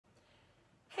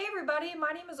everybody,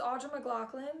 my name is Audra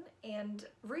McLaughlin, and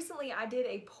recently I did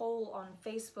a poll on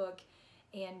Facebook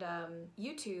and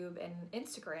YouTube and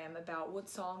Instagram about what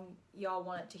song y'all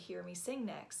wanted to hear me sing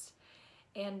next.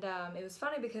 And it was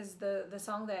funny because the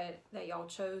song that y'all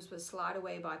chose was Slide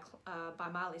Away by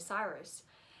Miley Cyrus.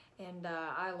 And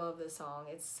I love this song.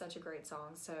 It's such a great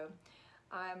song. So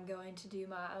I'm going to do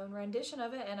my own rendition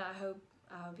of it, and I hope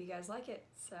you guys like it.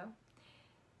 So,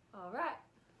 all right.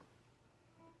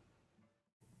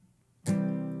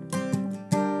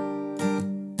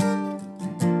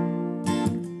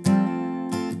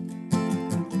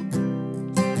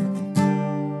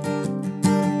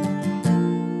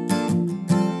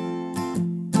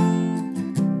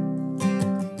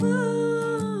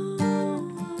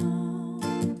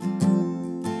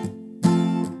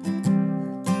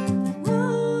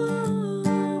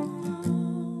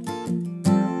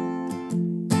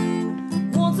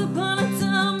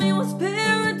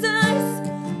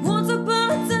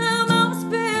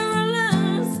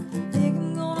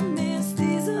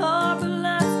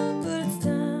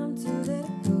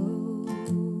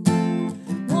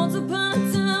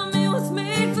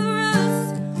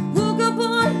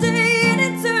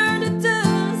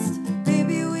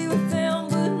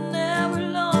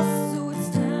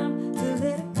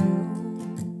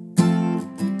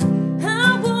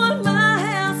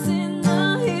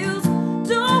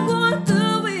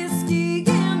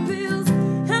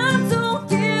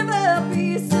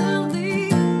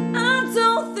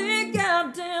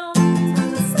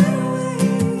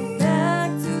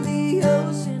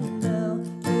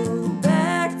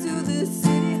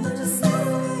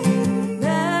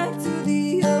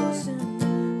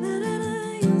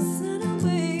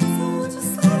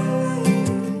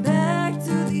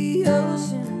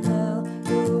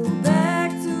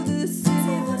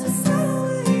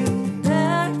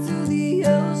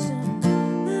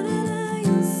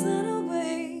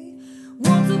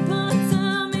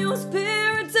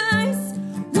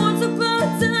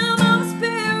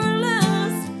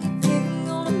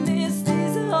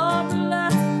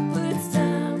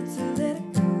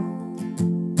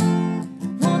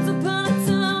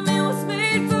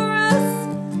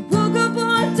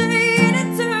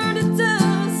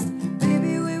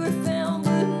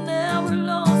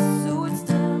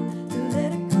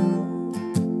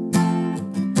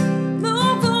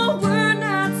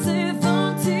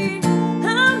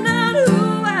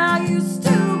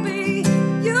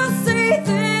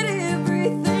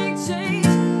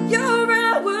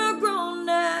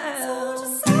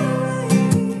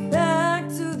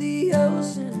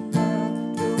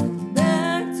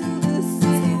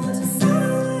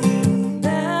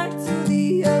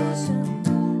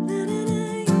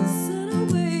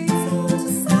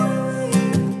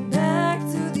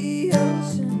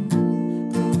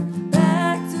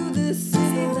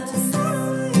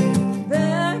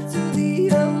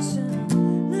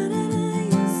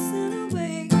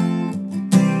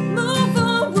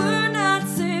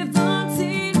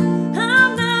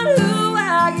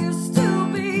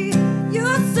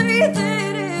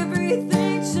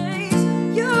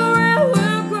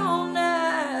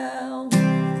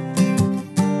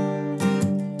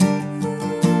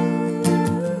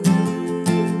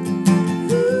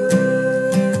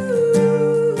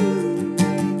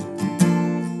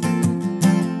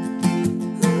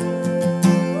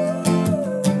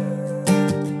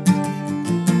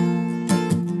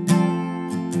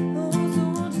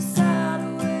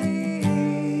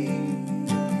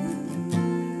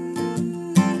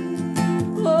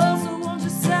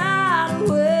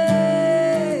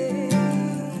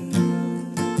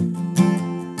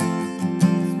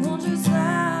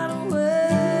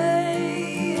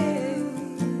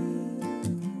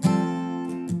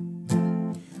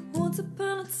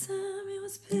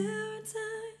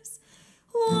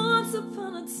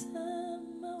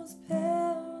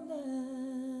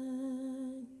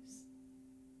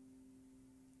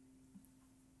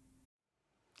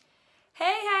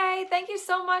 Hey, thank you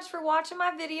so much for watching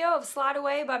my video of Slide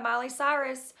Away by Miley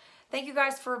Cyrus. Thank you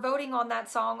guys for voting on that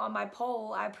song on my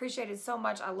poll. I appreciate it so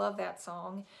much. I love that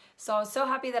song. So I was so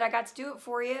happy that I got to do it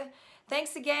for you.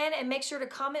 Thanks again, and make sure to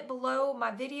comment below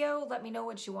my video. Let me know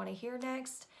what you want to hear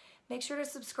next. Make sure to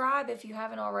subscribe if you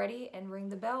haven't already, and ring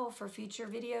the bell for future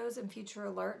videos and future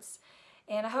alerts.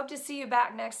 And I hope to see you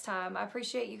back next time. I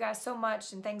appreciate you guys so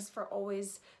much, and thanks for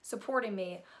always supporting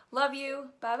me. Love you.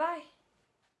 Bye-bye.